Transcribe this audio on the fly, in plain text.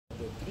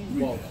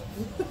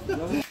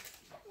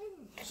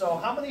So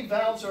how many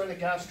valves are in a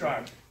gas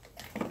dryer?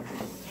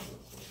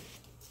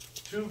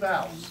 2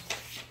 valves.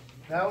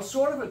 Now it's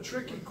sort of a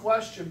tricky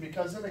question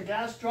because in a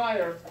gas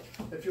dryer,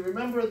 if you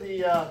remember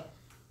the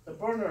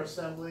burner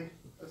assembly,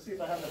 let's see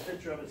if I have the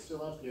picture of it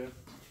still up here.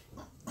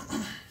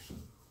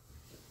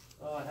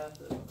 Oh, I have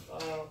to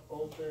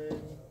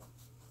open.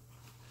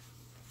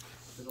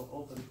 It'll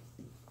open.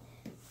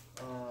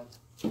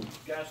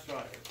 Gas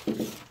dryer.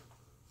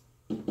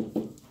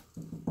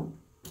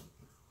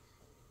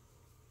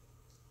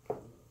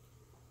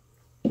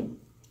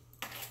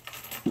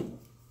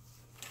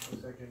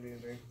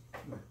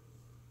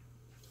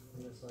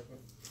 In a second.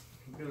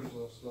 Computer's a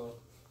little slow.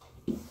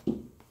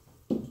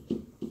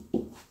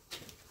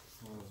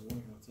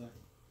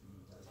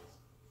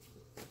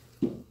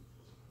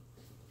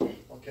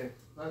 Okay,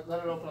 let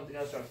it open up the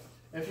gas dryer.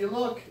 If you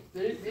look,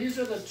 these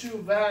are the 2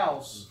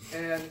 valves,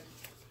 and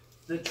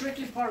the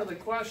tricky part of the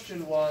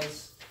question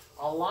was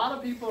a lot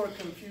of people are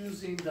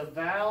confusing the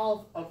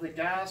valve of the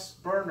gas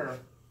burner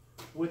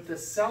with the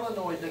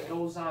solenoid that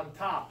goes on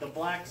top, the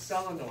black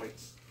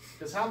solenoids.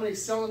 Because how many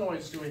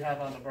solenoids do we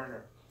have on the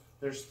burner?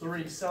 There's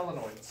 3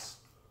 solenoids.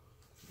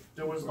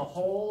 There was the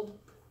hold,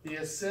 the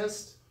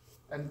assist,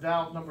 and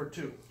valve number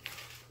 2.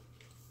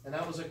 And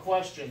that was a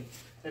question.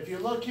 If you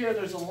look here,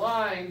 there's a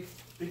line,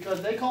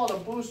 because they call it a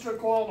booster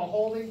coil and a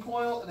holding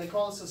coil, and they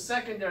call this a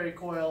secondary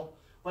coil,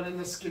 but in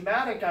the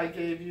schematic I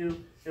gave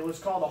you, it was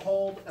called a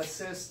hold,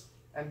 assist,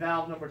 and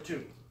valve number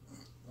 2.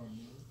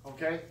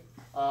 Okay?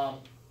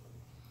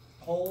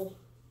 Hold,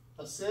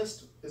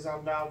 assist is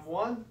on valve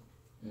 1.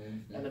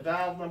 And the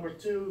valve number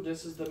 2,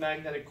 this is the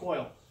magnetic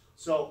coil.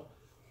 So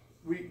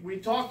we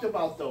talked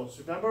about those.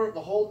 Remember,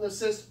 the hold and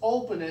assist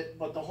open it,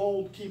 but the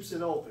hold keeps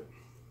it open.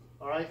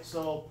 All right,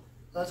 so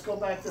let's go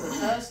back to the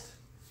test.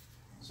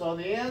 So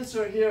the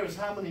answer here is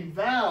how many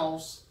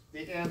valves?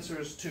 The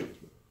answer is 2.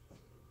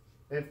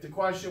 If the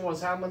question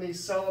was how many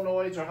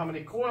solenoids or how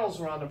many coils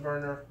were on the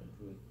burner,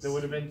 there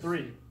would have been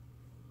 3.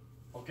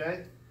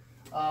 Okay?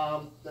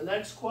 The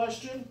next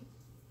question,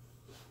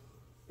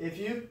 if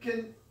you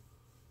can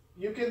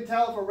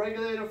tell if a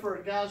regulator for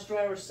a gas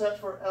dryer is set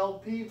for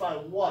LP by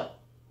what?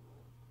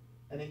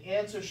 And the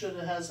answer should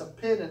have has a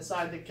pin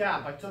inside the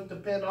cap. I took the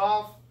pin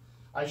off.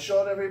 I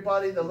showed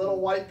everybody the little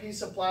white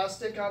piece of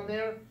plastic on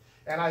there.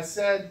 And I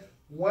said,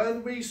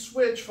 when we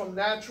switch from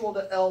natural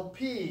to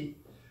LP,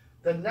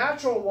 the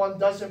natural one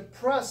doesn't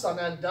press on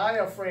that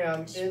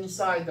diaphragm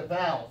inside the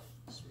valve.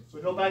 So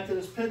we go back to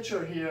this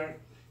picture here,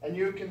 and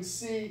you can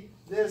see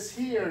this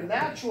here.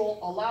 Natural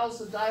allows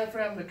the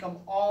diaphragm to come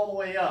all the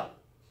way up.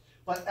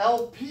 But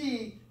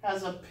LP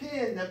has a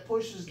pin that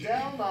pushes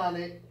down on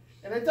it,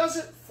 and it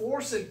doesn't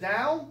force it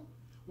down.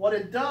 What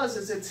it does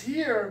is it's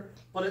here,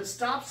 but it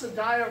stops the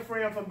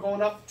diaphragm from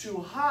going up too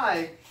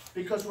high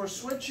because we're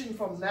switching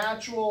from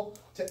natural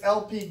to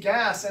LP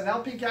gas, and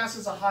LP gas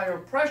is a higher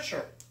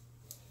pressure.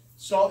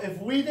 So if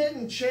we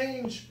didn't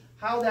change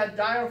how that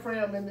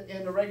diaphragm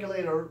in the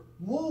regulator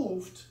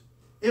moved,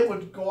 it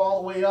would go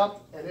all the way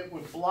up, and it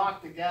would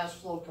block the gas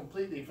flow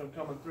completely from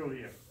coming through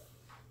here.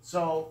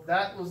 So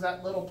that was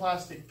that little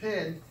plastic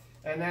pin.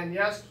 And then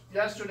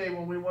yesterday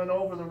when we went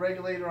over the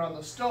regulator on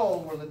the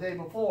stove, or the day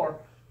before,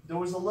 there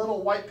was a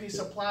little white piece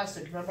of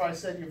plastic. Remember I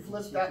said you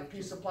flip that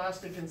piece of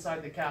plastic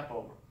inside the cap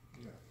over.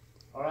 Yeah.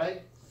 All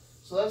right?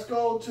 So let's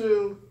go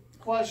to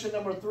question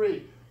number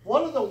 3.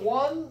 What are the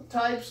 1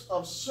 types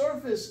of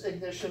surface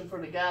ignition for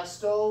the gas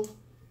stove?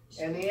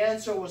 And the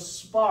answer was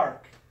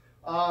spark.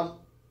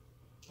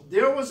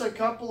 There was a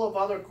couple of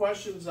other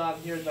questions on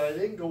here that I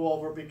didn't go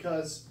over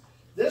because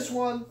this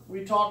one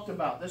we talked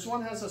about. This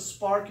one has a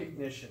spark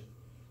ignition.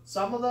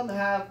 Some of them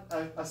have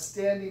a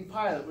standing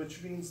pilot,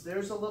 which means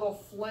there's a little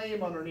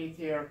flame underneath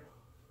here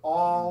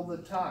all the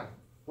time,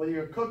 whether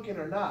you're cooking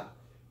or not.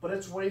 But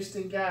it's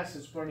wasting gas,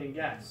 it's burning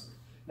gas.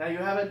 Now you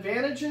have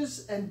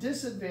advantages and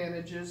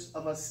disadvantages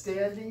of a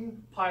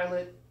standing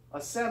pilot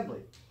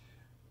assembly.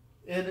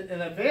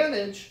 An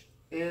advantage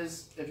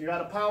is if you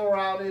had a power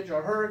outage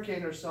or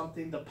hurricane or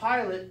something, the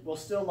pilot will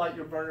still light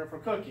your burner for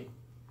cooking.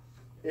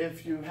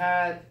 If you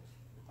had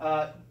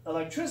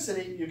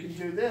electricity, you can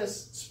do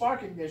this,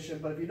 spark ignition,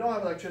 but if you don't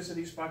have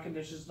electricity, spark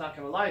ignition is not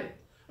going to light it.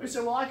 We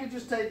said, well, I could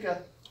just take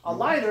a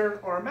lighter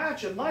or a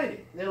match and light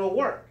it, and it'll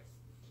work.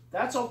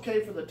 That's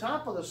okay for the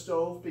top of the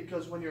stove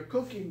because when you're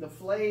cooking, the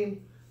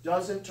flame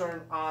doesn't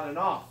turn on and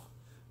off.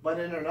 But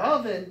in an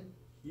oven,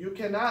 you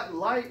cannot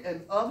light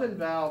an oven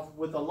valve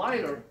with a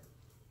lighter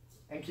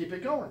and keep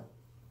it going.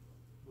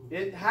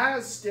 It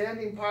has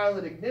standing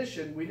pilot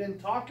ignition. We didn't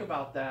talk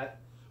about that.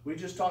 We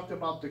just talked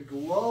about the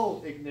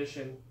glow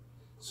ignition.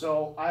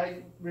 So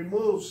I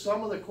removed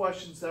some of the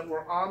questions that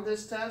were on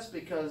this test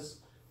because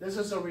this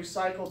is a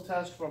recycled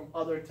test from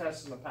other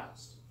tests in the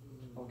past.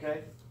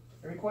 Okay?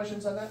 Any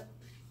questions on that?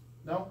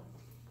 No?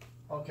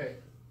 Okay.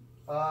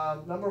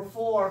 Number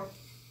 4.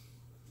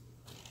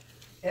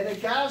 In a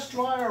gas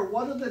dryer,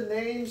 what are the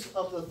names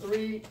of the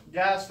 3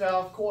 gas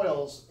valve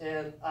coils?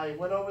 And I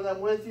went over them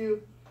with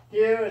you.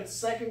 Here it's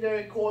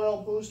secondary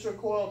coil, booster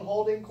coil, and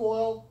holding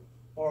coil.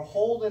 or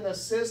hold and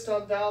assist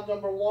on valve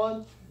number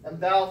 1 and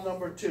valve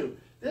number 2.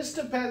 This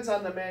depends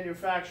on the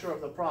manufacturer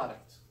of the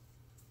product.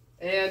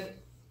 And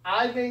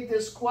I made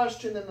this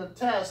question in the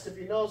test. If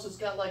you notice, it's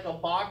got like a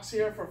box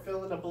here for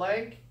fill in the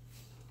blank.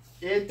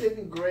 It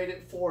didn't grade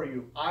it for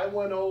you. I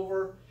went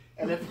over,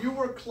 and if you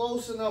were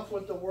close enough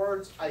with the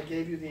words, I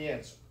gave you the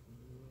answer.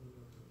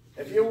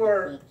 If you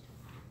were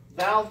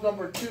valve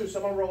number 2,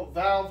 someone wrote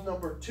valve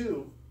number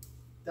 2,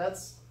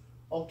 that's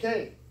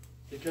okay,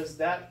 because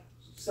that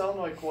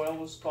solenoid coil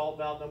was called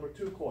valve number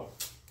 2 coil.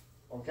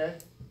 Okay?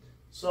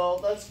 So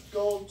let's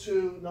go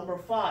to number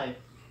 5.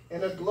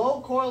 In a glow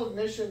coil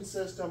ignition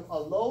system, a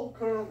low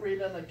current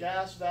read on a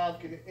gas valve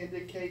can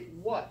indicate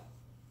what?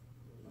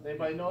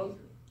 Anybody know?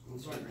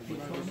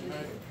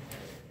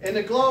 In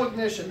the glow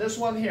ignition, this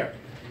one here,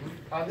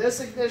 on this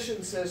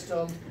ignition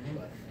system,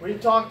 we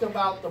talked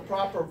about the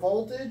proper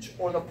voltage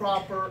or the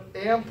proper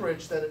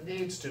amperage that it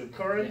needs to.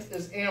 Current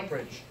is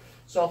amperage.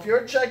 So if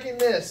you're checking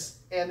this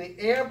and the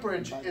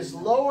amperage is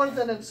lower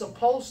than it's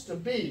supposed to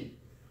be,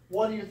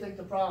 what do you think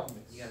the problem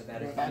is? You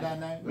got a bad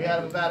igniter. We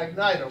have a bad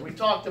igniter. We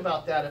talked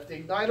about that. If the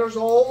igniter's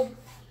old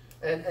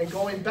and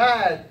going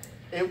bad,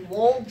 it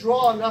won't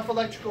draw enough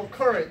electrical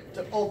current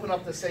to open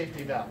up the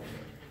safety valve.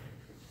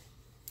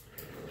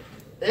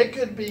 It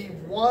could be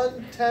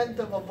 1/10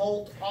 of a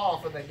volt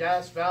off and the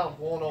gas valve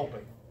won't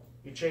open.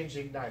 You change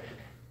the igniter.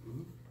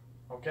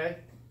 Okay?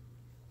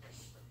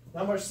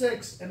 Number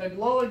 6, in a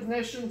glow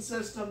ignition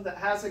system that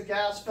has a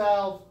gas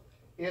valve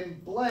in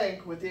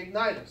blank with the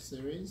igniter.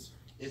 Series?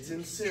 It's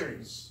in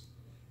series.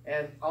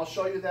 And I'll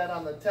show you that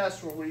on the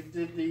test where we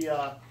did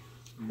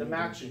the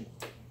matching.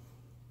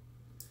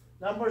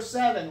 Number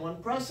 7,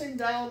 when pressing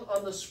down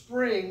on the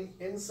spring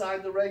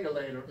inside the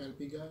regulator,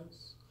 LP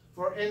gas?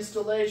 for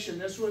installation,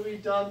 this would be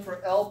done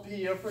for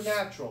LP or for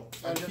natural.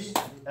 LP?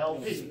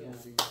 LP.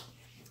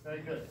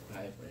 Very good.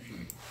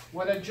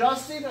 When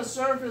adjusting a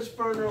surface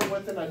burner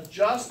with an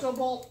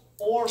adjustable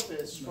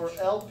orifice for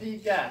LP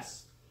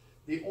gas,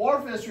 the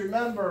orifice,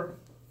 remember,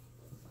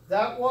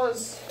 that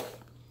was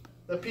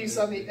the piece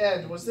on the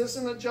end. Was this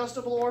an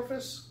adjustable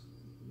orifice?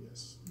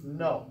 Yes.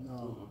 No.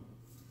 No.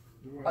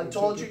 I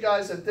told you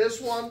guys that this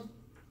one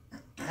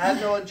had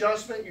no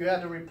adjustment. You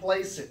had to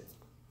replace it.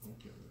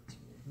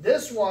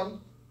 This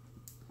one,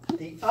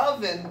 the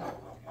oven,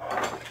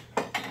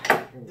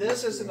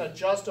 this is an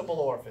adjustable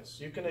orifice.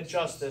 You can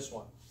adjust this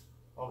one.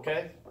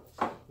 Okay?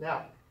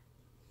 Now,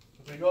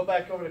 if we go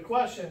back over the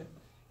question,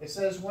 it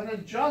says when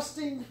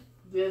adjusting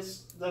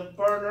the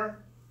burner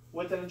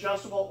with an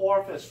adjustable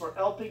orifice for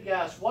LP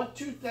gas, what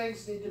 2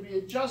 things need to be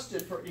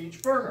adjusted for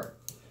each burner?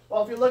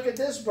 Well, if you look at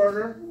this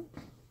burner,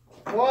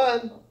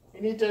 1,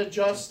 you need to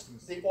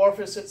adjust the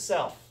orifice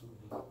itself.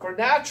 For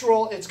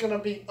natural, it's going to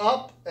be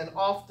up and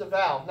off the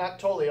valve. Not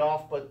totally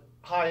off, but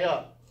high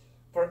up.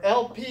 For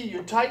LP,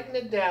 you tighten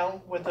it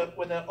down with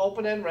an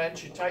open-end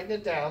wrench. You tighten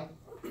it down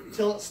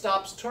till it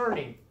stops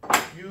turning.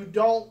 You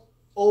don't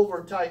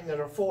over-tighten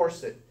it or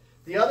force it.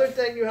 The other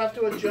thing you have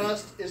to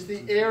adjust is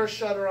the air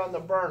shutter on the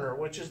burner,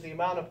 which is the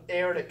amount of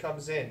air that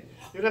comes in.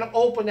 You're going to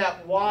open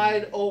that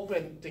wide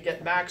open to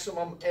get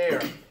maximum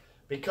air.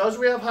 Because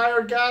we have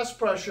higher gas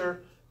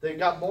pressure, they've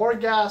got more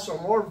gas or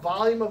more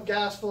volume of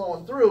gas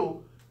flowing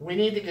through, we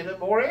need to give it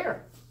more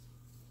air.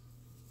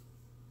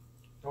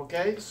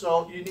 Okay,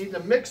 so you need to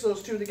mix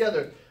those 2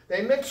 together.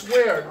 They mix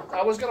where?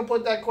 I was going to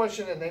put that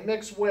question in. They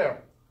mix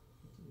where?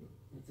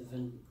 It's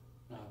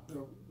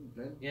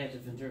a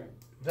Venturi.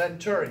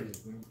 Venturi.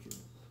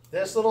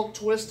 This little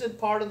twisted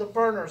part of the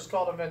burner is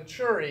called a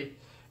Venturi,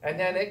 and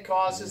then it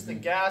causes the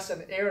gas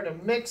and air to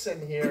mix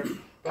in here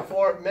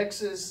before it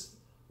mixes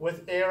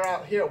with air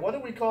out here. What do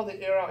we call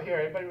the air out here?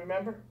 Anybody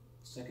remember?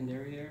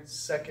 Secondary air.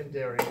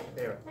 Secondary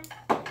air.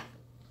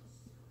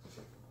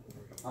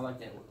 I like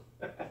that one.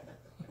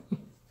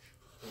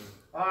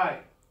 All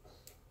right.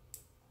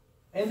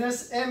 In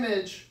this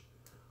image,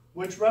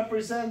 which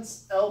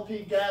represents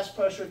LP gas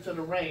pressure to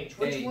the range,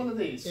 which one of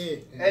these?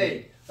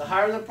 A. The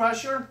higher the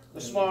pressure,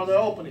 the smaller the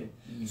opening.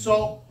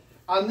 So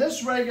on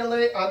this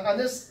on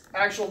this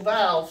actual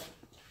valve,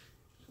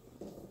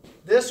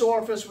 this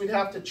orifice we'd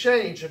have to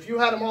change. If you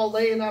had them all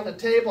laying on the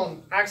table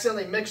and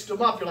accidentally mixed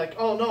them up, you're like,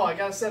 oh no, I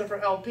got to set it for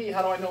LP.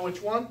 How do I know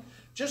which one?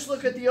 Just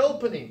look at the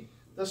opening.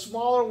 The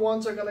smaller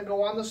ones are going to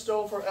go on the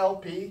stove for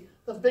LP.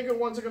 The bigger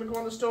ones are going to go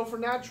on the stove for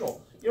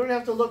natural. You don't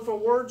have to look for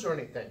words or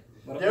anything.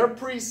 They're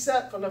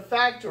preset from the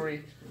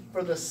factory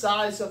for the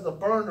size of the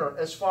burner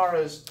as far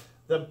as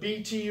the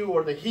BTU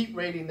or the heat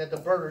rating that the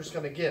burner is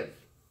going to give.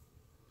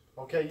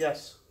 Okay,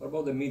 yes? What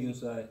about the medium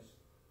size?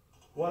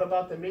 What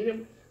about the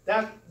medium?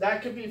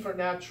 That could be for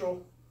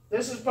natural.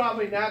 This is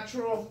probably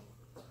natural.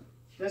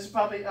 This is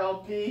probably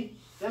LP.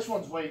 This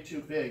one's way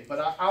too big.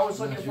 But I was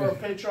looking for a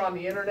picture on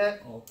the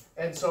internet,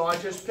 and so I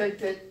just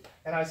picked it,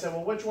 and I said,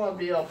 well, which one would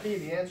be LP?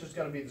 The answer is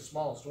going to be the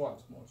smallest one.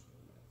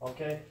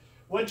 Okay?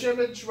 Which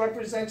image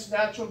represents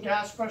natural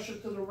gas pressure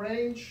to the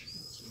range?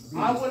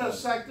 I would have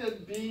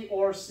selected B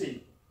or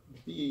C.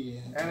 B.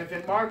 And if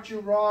it marked you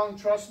wrong,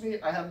 trust me,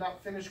 I have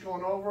not finished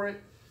going over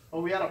it.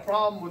 but we had a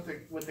problem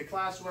with the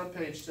class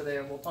webpage today,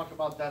 and we'll talk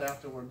about that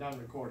after we're done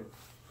recording.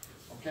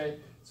 Okay,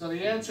 so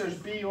the answer is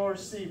B or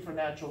C for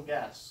natural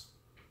gas.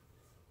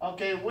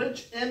 Okay,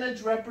 which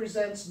image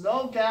represents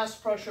no gas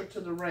pressure to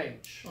the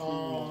range?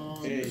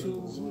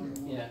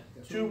 2-1. Yeah.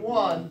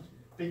 2-1,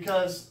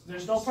 because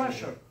there's no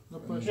pressure. No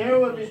pressure. Here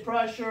would be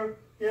pressure,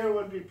 here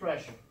would be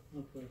pressure.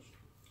 No pressure.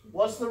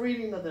 What's the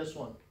reading of this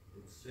one?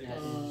 Yeah.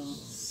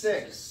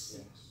 6.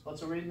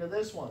 What's the reading of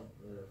this one?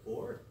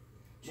 4.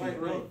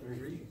 Right, right.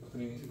 3.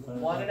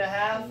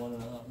 1.5.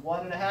 1.5.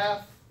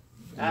 1.5.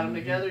 Add them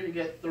together, you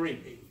get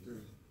 3.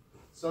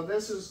 So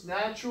this is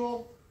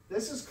natural.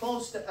 This is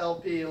close to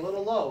LP, a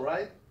little low,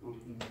 right?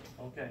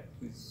 Okay.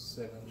 It's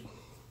 7.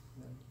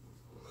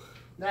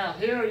 Now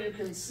here you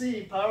can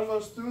see power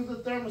goes through the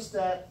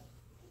thermostat,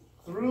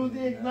 through the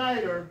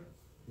igniter,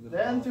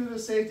 then through the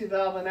safety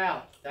valve and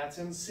out. That's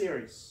in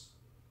series.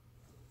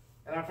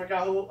 And I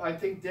forgot who, I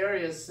think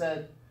Darius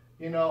said,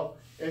 you know,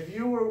 if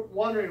you were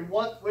wondering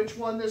which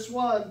one this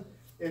one,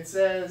 it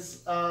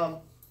says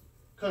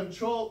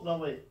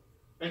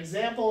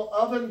example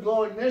oven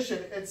glow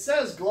ignition. It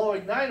says glow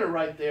igniter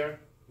right there.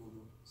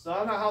 So I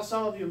don't know how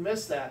some of you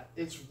missed that.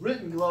 It's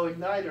written glow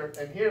igniter,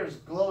 and here's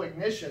glow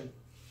ignition.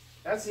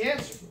 That's the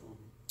answer.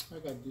 I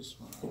got this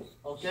one.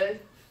 Okay?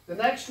 The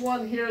next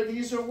one here,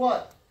 these are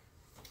what?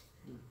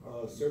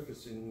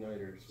 Surface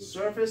igniters.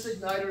 Surface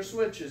igniter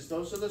switches.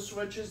 Those are the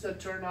switches that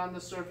turn on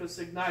the surface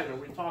igniter.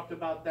 We talked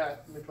about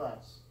that in the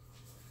class.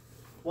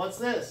 What's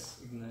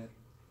this? Ignite.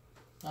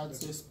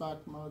 That's a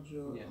spark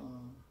module. Yeah.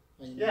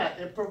 Yeah,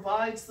 it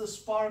provides the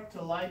spark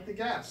to light the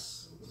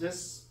gas.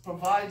 This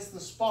provides the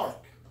spark.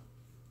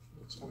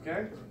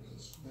 Okay?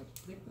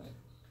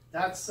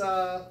 That's,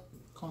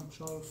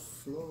 Control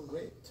flow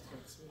rate.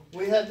 That's it.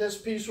 we had this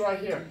piece right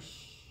here.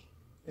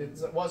 It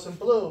wasn't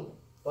blue,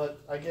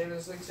 but I gave it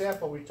as an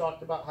example. We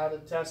talked about how to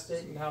test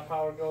it and how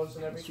power goes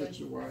and everything. Switch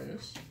the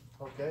wires.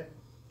 Okay.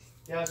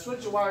 Yeah,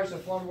 switch the wires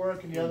if one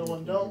work and the other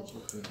one don't.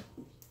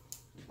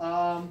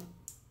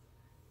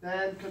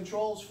 Then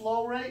controls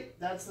flow rate.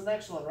 That's the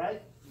next one,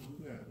 right?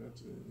 Yeah, that's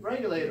it.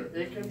 Regulator.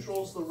 It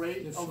controls the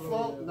rate The of flow,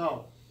 flow. yeah.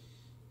 No.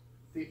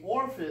 The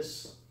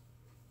orifice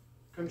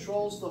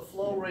controls the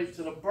flow rate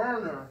to the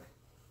burner.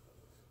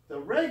 The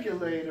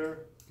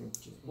regulator,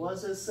 what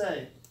does it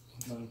say?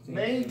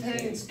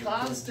 Maintains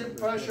constant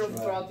pressure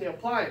throughout the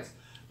appliance.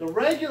 The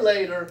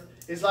regulator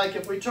is like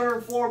if we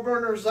turn 4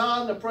 burners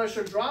on, the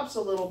pressure drops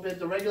a little bit,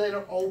 the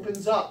regulator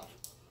opens up.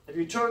 If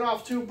you turn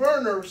off 2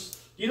 burners,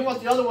 you don't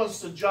want the other ones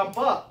to jump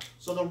up.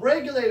 So the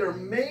regulator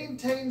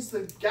maintains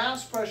the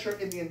gas pressure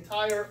in the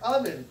entire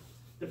oven,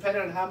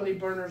 depending on how many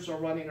burners are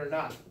running or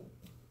not.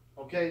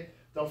 Okay?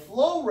 The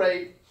flow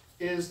rate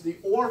is the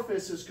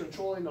orifice is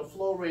controlling the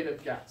flow rate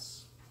of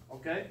gas.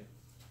 Okay?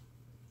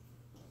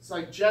 It's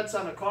like jets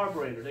on a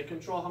carburetor. They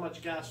control how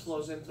much gas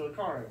flows into a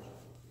car engine.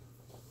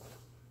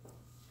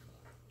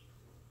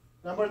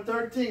 Number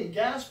 13,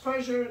 gas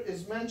pressure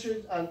is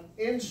mentioned on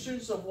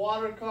instruments of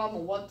water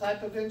column. What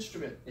type of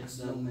instrument? It's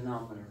a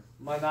manometer.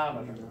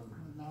 Manometer.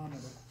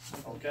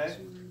 Okay.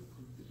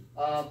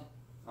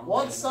 I'm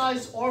What saying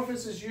size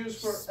orifice is used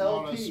for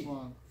Smallest LP?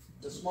 one.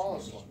 The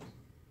smallest one.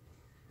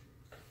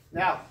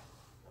 Now,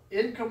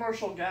 in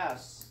commercial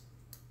gas,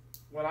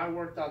 when I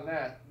worked on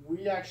that,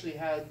 we actually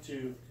had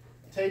to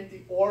take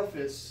the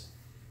orifice,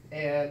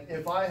 and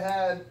if I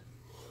had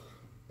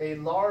a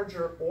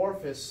larger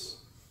orifice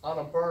on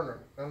a burner,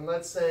 and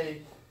let's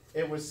say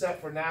it was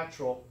set for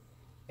natural,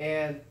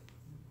 and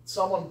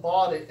someone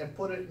bought it and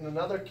put it in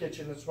another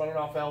kitchen that's running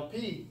off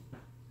LP,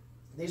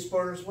 these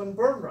burners wouldn't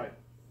burn right.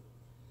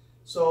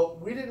 So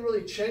we didn't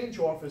really change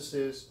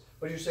orifices,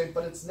 but you say,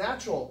 but it's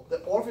natural. The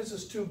orifice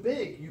is too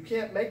big. You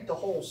can't make the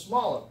hole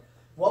smaller.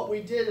 What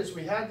we did is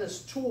we had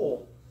this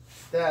tool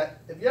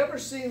that, have you ever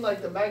seen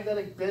like the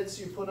magnetic bits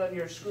you put on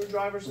your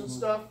screwdrivers and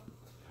stuff?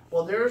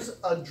 Well, there's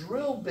a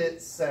drill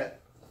bit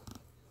set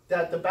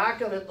that the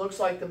back of it looks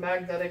like the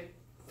magnetic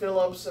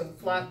Phillips and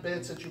flat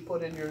bits that you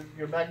put in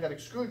your magnetic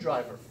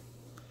screwdriver.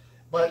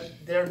 But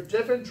they're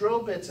different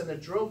drill bits, and the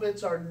drill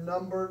bits are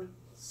numbered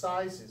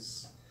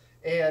sizes.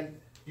 And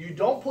you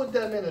don't put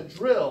them in a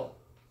drill,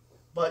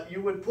 but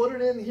you would put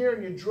it in here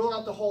and you drill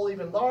out the hole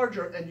even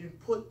larger, and you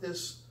put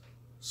this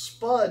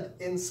spud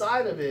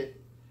inside of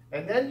it,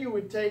 and then you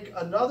would take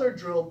another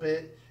drill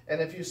bit, and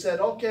if you said,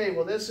 okay,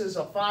 well this is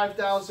a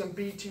 5,000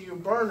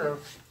 BTU burner,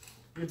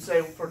 you'd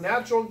say for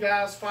natural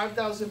gas,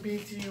 5,000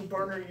 BTU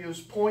burner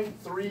use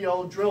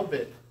 0.30 drill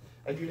bit.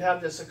 And you'd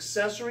have this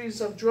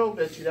accessories of drill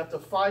bits, you'd have to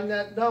find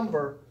that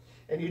number,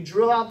 and you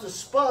drill out the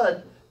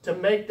spud to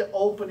make the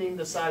opening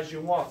the size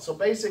you want. So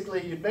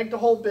basically, you'd make the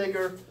hole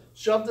bigger,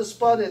 shove the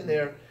spud in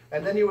there,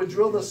 and then you would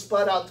drill the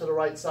spud out to the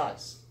right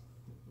size.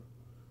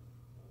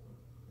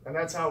 And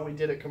that's how we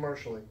did it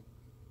commercially.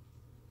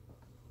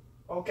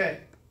 Okay.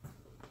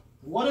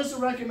 What is the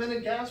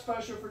recommended gas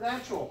pressure for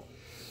natural?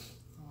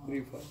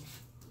 3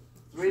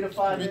 to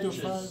 5 3 to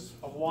inches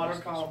of water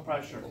column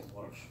pressure.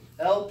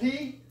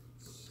 LP?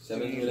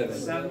 7 to 11.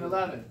 7 to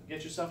 11.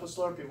 Get yourself a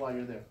Slurpee while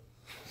you're there.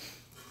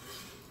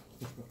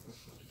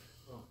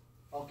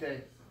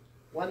 Okay.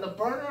 When the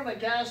burner on a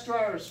gas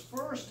dryer is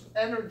first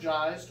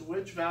energized,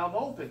 which valve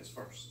opens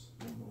first?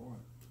 Number one.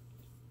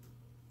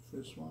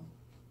 First one.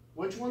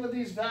 Which one of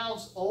these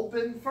valves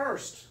open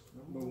first?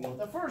 Number one.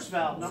 The first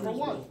valve, number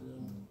one.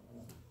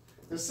 Yeah.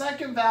 The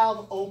second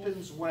valve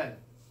opens when?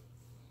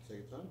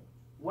 Same time.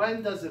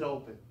 When does it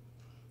open?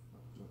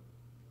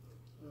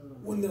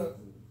 When the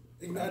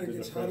igniter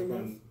gets hot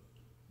enough.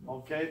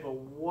 Okay, but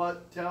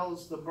what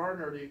tells the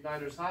burner the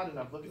igniter's hot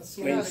enough? Look at the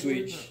Flame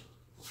schematic. switch.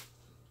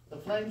 The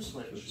flame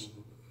switch.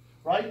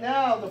 Right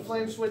now, the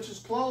flame switch is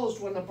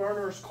closed when the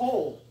burner is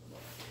cold.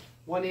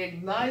 When the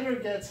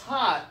igniter gets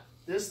hot,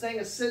 this thing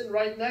is sitting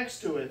right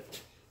next to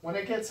it. When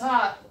it gets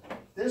hot,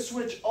 this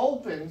switch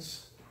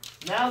opens.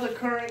 Now the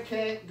current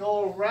can't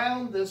go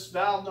around this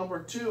valve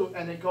number 2,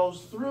 and it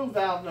goes through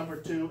valve number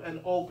 2 and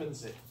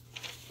opens it.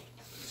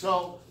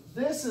 So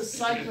this is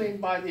cycling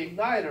by the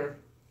igniter,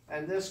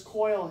 and this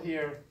coil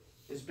here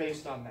is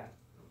based on that.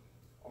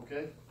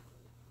 Okay?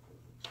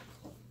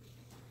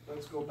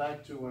 Let's go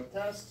back to our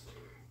test.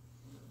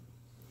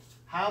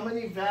 How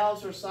many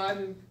valves are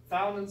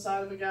found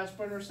inside of a gas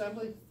burner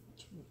assembly?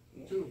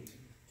 2.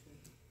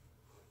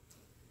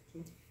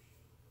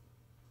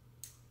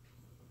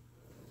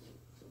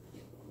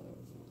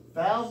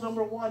 Valve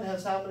number 1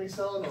 has how many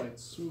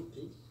solenoids?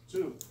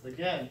 2.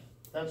 Again,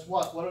 that's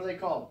what? What are they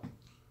called?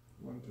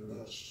 One to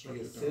The shut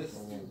it assist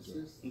down for one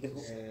to.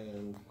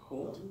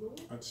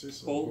 and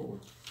Assist Hold. or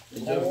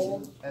hold.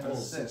 Hold and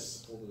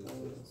assist.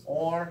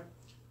 Or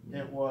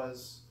it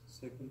was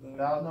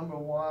valve number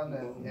 1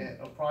 and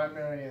a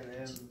primary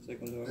and the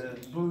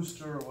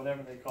booster or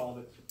whatever they called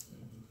it.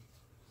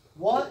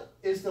 What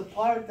is the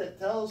part that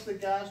tells the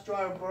gas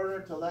dryer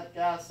burner to let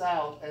gas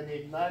out and the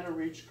igniter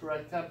reach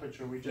correct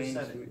temperature? We just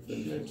said it.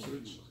 Flame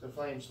switch. The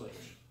flame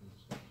switch.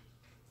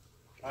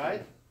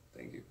 Alright?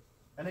 Thank you.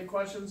 Any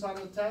questions on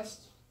the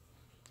test?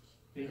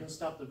 You can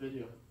stop the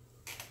video.